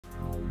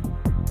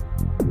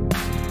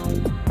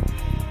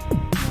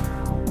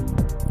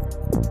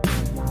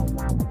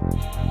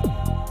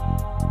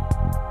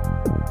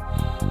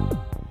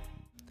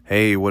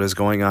Hey, what is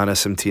going on,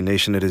 SMT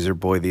Nation? It is your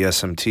boy, the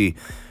SMT.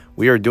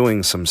 We are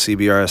doing some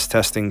CBRS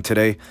testing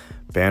today.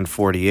 Band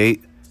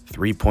 48,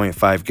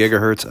 3.5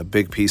 gigahertz, a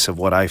big piece of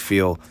what I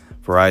feel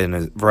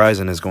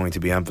Verizon is going to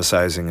be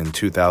emphasizing in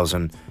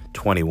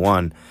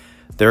 2021.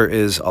 There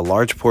is a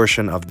large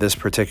portion of this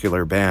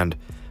particular band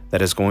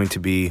that is going to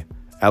be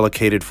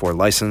allocated for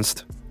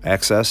licensed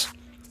access.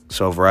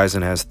 So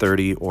Verizon has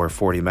 30 or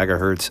 40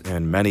 megahertz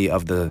in many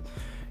of the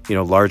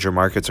larger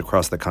markets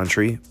across the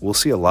country. We'll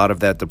see a lot of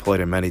that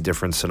deployed in many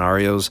different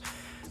scenarios.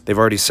 They've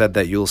already said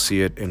that you'll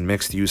see it in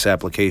mixed use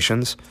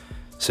applications,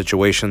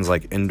 situations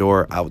like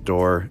indoor,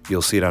 outdoor.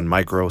 You'll see it on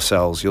micro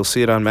cells. You'll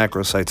see it on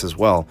macro sites as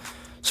well.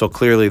 So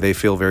clearly they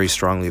feel very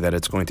strongly that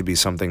it's going to be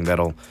something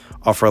that'll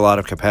offer a lot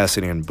of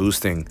capacity and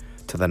boosting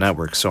to the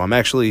network. So I'm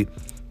actually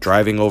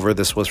driving over.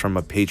 This was from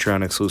a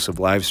Patreon exclusive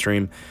live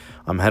stream.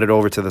 I'm headed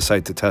over to the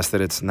site to test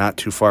it. It's not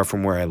too far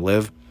from where I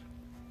live,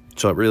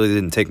 so it really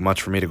didn't take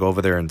much for me to go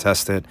over there and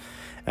test it.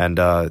 And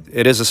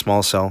it is a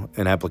small cell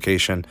in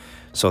application.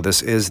 So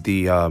this is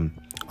the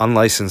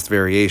unlicensed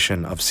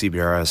variation of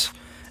CBRS,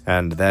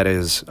 and that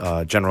is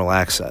general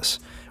access,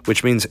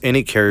 which means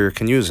any carrier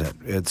can use it.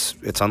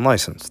 It's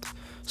unlicensed.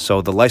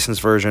 So the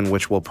licensed version,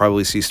 which we'll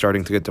probably see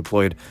starting to get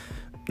deployed,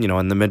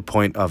 in the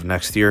midpoint of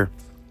next year,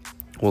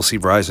 we'll see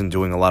Verizon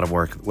doing a lot of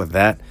work with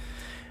that.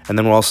 And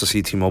then we'll also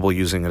see T-Mobile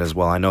using it as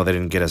well. I know they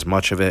didn't get as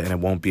much of it, and it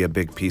won't be a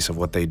big piece of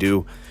what they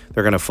do.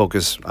 They're going to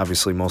focus,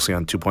 obviously, mostly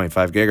on 2.5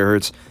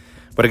 gigahertz.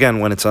 But again,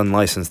 when it's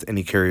unlicensed,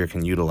 any carrier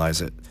can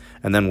utilize it.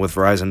 And then with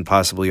Verizon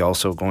possibly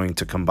also going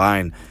to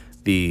combine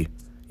the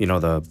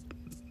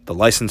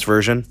licensed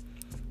version,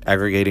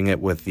 aggregating it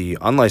with the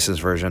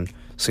unlicensed version,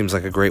 seems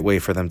like a great way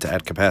for them to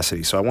add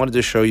capacity. So I wanted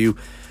to show you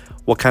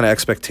what kind of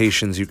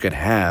expectations you could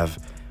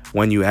have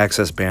when you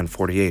access band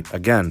 48.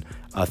 Again,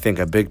 I think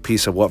a big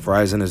piece of what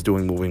Verizon is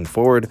doing moving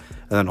forward,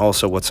 and then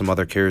also what some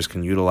other carriers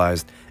can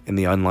utilize in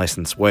the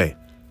unlicensed way.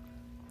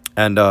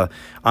 And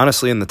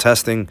honestly, in the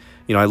testing,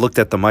 I looked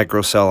at the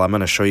microcell. I'm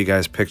going to show you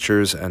guys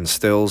pictures and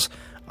stills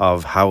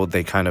of how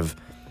they kind of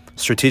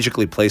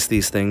strategically place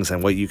these things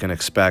and what you can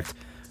expect,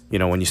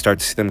 when you start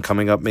to see them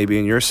coming up maybe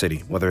in your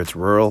city, whether it's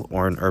rural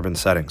or in urban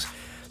settings.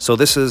 So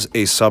this is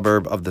a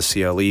suburb of the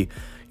CLE.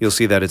 You'll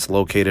see that it's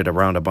located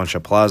around a bunch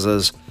of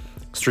plazas,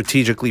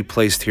 strategically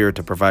placed here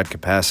to provide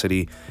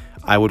capacity.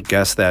 I would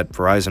guess that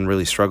Verizon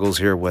really struggles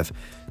here with,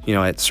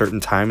 at certain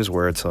times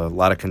where it's a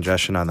lot of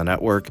congestion on the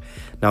network.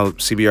 Now,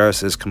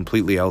 CBRS is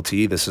completely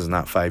LTE. This is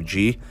not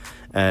 5G.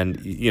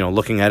 And,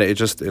 looking at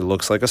it, it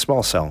looks like a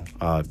small cell,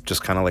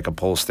 just kind of like a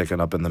pole sticking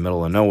up in the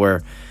middle of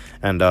nowhere.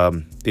 And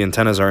the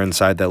antennas are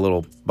inside that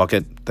little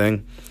bucket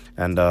thing.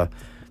 And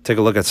take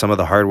a look at some of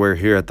the hardware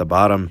here at the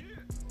bottom.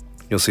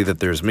 You'll see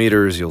that there's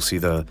meters. You'll see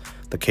the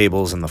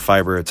cables and the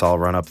fiber. It's all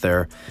run up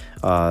there.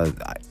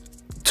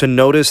 To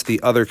notice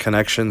the other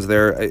connections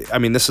there, I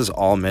mean, this is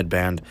all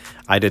midband.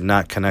 I did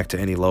not connect to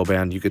any low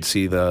band. You could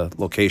see the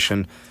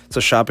location. It's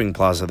a shopping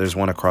plaza. There's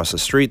one across the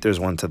street. There's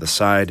one to the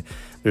side.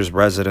 There's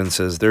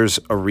residences. There's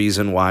a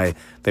reason why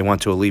they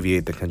want to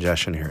alleviate the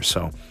congestion here.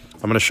 So I'm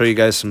going to show you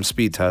guys some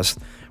speed tests.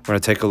 We're going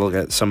to take a look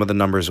at some of the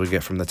numbers we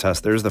get from the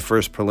test. There's the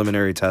first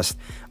preliminary test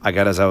I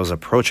got as I was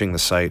approaching the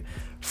site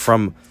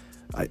from,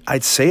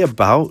 I'd say,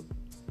 about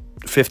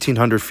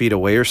 1,500 feet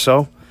away or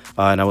so.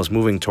 And I was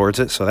moving towards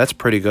it, so that's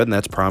pretty good, and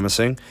that's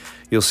promising.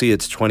 You'll see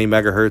it's 20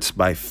 megahertz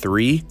by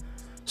 3,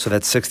 so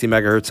that's 60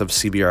 megahertz of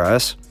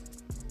CBRS.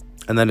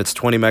 And then it's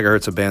 20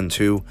 megahertz of band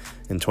 2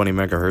 and 20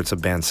 megahertz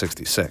of band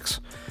 66.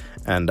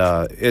 And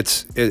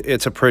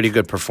it's a pretty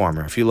good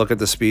performer. If you look at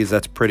the speeds,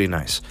 that's pretty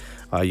nice.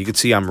 You can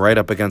see I'm right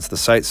up against the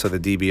site, so the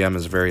dBm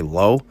is very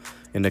low,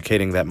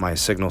 indicating that my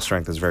signal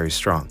strength is very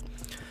strong.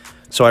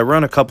 So I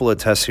run a couple of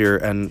tests here,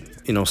 and,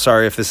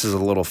 sorry if this is a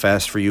little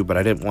fast for you, but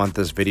I didn't want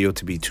this video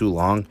to be too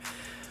long.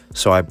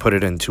 So I put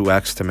it in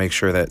 2x to make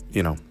sure that,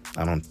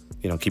 I don't,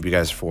 keep you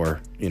guys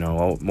for,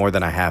 more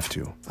than I have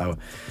to.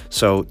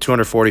 So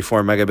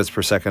 244 megabits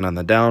per second on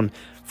the down,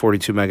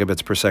 42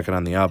 megabits per second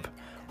on the up,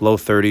 low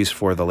 30s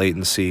for the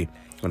latency,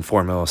 and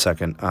 4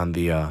 millisecond on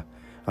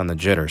the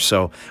jitter.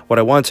 So what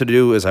I wanted to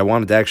do is I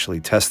wanted to actually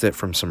test it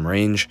from some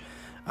range.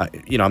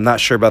 I'm not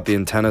sure about the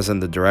antennas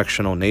and the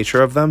directional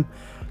nature of them.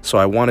 So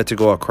I wanted to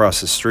go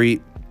across the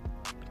street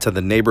to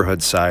the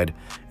neighborhood side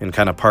and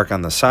kind of park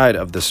on the side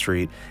of the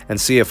street and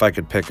see if I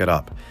could pick it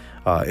up.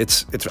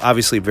 It's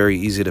obviously very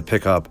easy to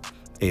pick up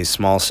a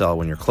small cell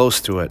when you're close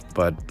to it,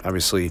 but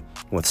obviously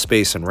with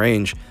space and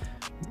range,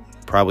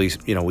 probably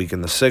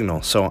weaken the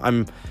signal. So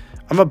I'm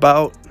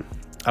about,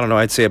 I don't know,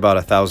 I'd say about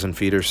 1,000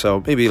 feet or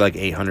so, maybe like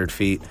 800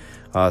 feet.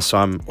 So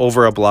I'm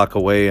over a block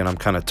away, and I'm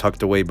kind of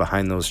tucked away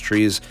behind those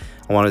trees.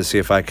 I wanted to see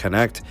if I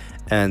connect,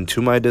 and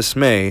to my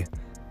dismay,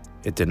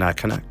 it did not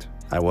connect.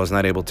 I was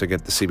not able to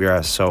get the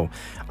CBRS. So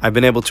I've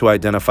been able to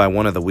identify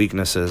one of the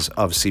weaknesses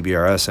of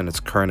CBRS in its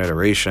current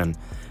iteration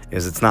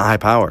is it's not high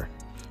power.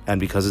 And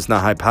because it's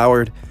not high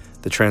powered,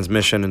 the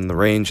transmission and the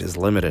range is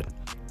limited.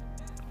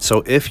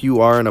 So if you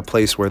are in a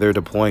place where they're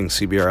deploying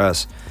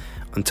CBRS,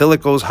 until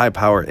it goes high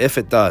power, if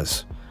it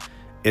does,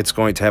 it's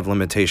going to have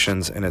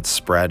limitations in its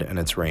spread and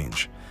its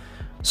range.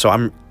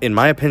 So in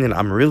my opinion,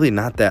 I'm really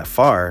not that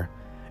far,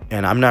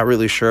 and I'm not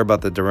really sure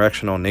about the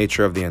directional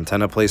nature of the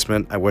antenna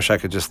placement. I wish I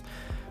could just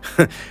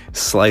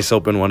slice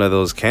open one of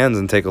those cans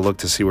and take a look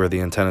to see where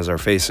the antennas are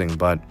facing,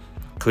 but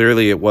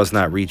clearly it was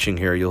not reaching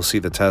here. You'll see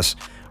the tests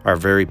are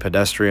very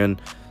pedestrian,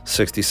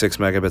 66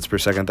 megabits per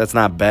second. That's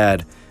not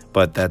bad,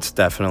 but that's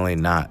definitely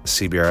not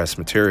CBRS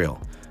material.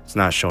 It's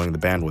not showing the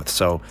bandwidth.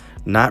 So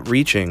not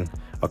reaching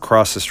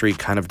across the street,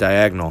 kind of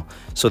diagonal.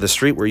 So the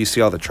street where you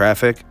see all the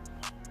traffic,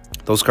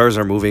 those cars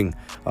are moving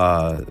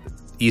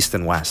east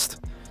and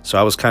west. So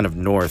I was kind of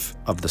north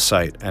of the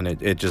site, and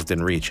it just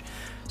didn't reach.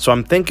 So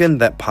I'm thinking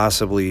that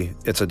possibly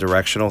it's a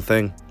directional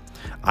thing.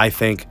 I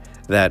think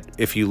that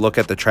if you look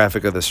at the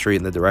traffic of the street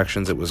and the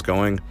directions it was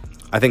going,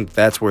 I think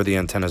that's where the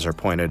antennas are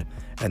pointed,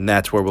 and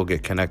that's where we'll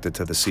get connected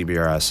to the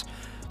CBRS.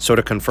 So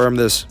to confirm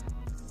this,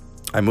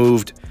 I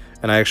moved,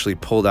 and I actually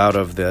pulled out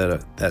of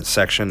that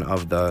section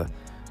of the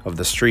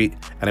street,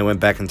 and I went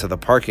back into the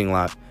parking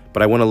lot,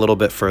 but I went a little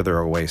bit further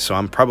away. So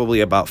I'm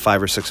probably about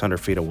 500 or 600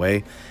 feet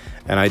away,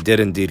 and I did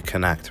indeed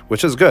connect,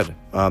 which is good.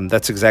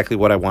 That's exactly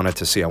what I wanted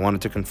to see. I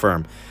wanted to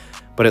confirm,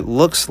 but it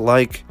looks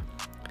like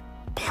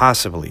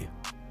possibly,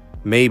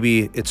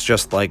 maybe it's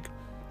just like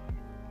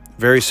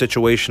very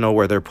situational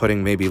where they're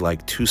putting maybe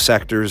like 2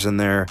 sectors in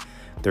there.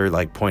 They're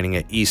like pointing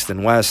at east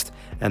and west,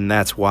 and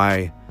that's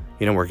why,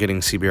 you know, we're getting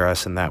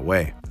CBRS in that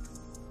way.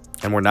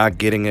 And we're not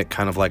getting it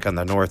kind of like on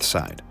the north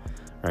side,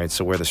 right?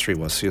 So where the street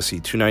was. So you'll see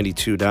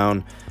 292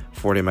 down,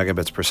 40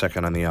 megabits per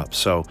second on the up.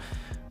 So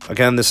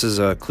again, this is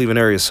a Cleveland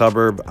area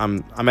suburb.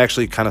 I'm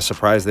actually kind of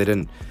surprised they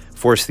didn't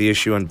force the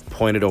issue and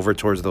point it over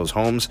towards those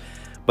homes,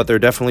 but they're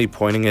definitely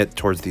pointing it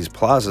towards these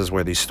plazas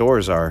where these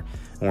stores are,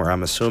 and where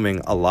I'm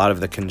assuming a lot of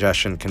the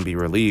congestion can be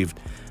relieved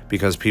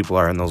because people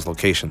are in those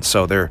locations.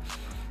 So they're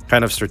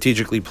kind of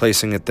strategically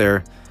placing it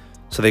there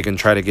so they can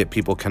try to get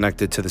people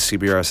connected to the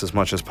CBRS as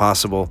much as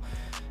possible,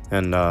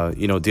 and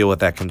you know, deal with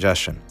that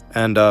congestion.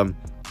 And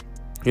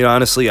you know,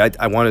 honestly,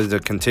 I wanted to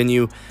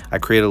continue. I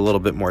created a little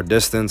bit more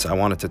distance. I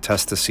wanted to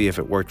test to see if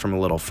it worked from a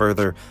little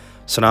further.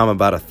 So now I'm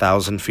about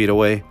 1,000 feet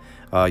away.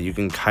 You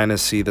can kind of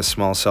see the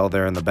small cell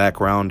there in the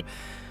background,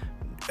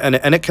 and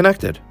it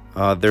connected.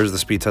 There's the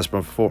speed test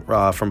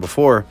from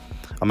before.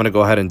 I'm going to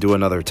go ahead and do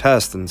another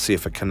test and see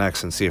if it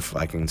connects and see if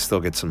I can still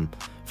get some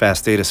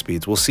fast data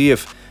speeds. We'll see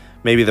if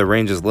maybe the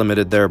range is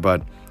limited there,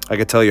 but I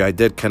could tell you I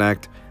did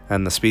connect,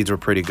 and the speeds were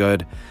pretty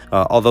good.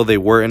 Although they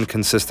were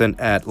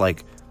inconsistent at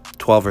like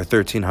 12 or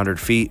 1,300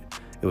 feet,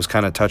 it was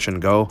kind of touch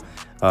and go.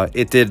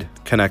 It did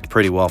connect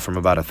pretty well from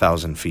about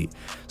 1,000 feet.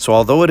 So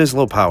although it is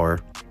low power,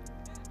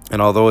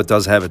 and although it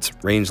does have its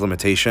range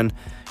limitation,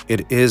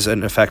 it is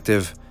an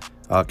effective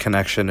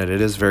connection, and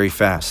it is very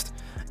fast.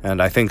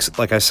 And I think,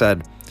 like I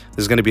said,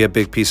 this is going to be a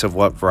big piece of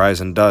what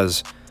Verizon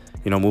does,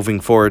 you know,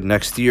 moving forward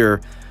next year,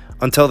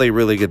 until they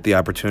really get the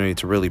opportunity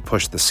to really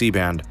push the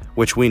C-band,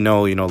 which we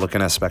know, you know,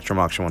 looking at Spectrum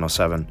Auction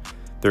 107,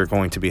 they're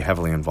going to be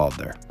heavily involved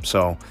there.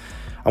 So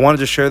I wanted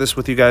to share this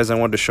with you guys. I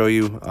wanted to show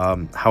you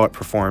how it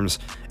performs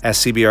as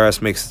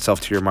CBRS makes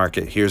itself to your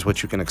market. Here's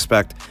what you can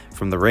expect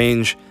from the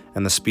range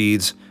and the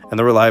speeds and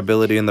the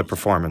reliability and the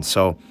performance.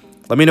 So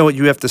let me know what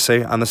you have to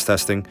say on this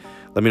testing.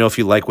 Let me know if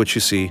you like what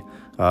you see.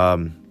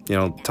 You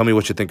know, tell me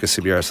what you think of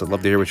CBRS. I'd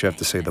love to hear what you have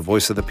to say. The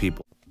voice of the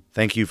people.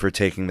 Thank you for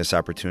taking this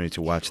opportunity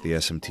to watch the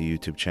SMT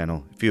YouTube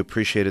channel. If you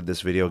appreciated this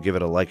video, give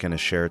it a like and a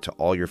share to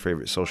all your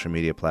favorite social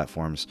media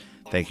platforms.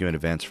 Thank you in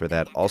advance for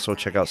that. Also,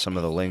 check out some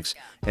of the links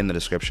in the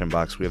description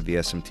box. We have the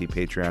SMT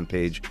Patreon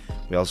page.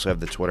 We also have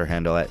the Twitter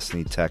handle at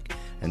Sneed Tech.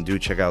 And do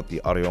check out the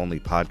audio-only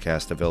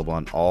podcast available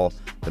on all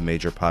the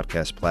major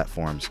podcast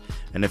platforms.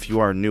 And if you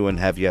are new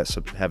and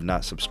have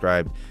not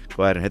subscribed,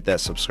 go ahead and hit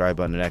that subscribe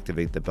button and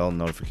activate the bell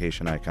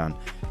notification icon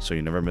so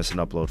you never miss an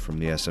upload from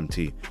the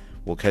SMT.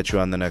 We'll catch you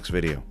on the next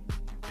video.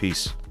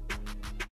 Peace.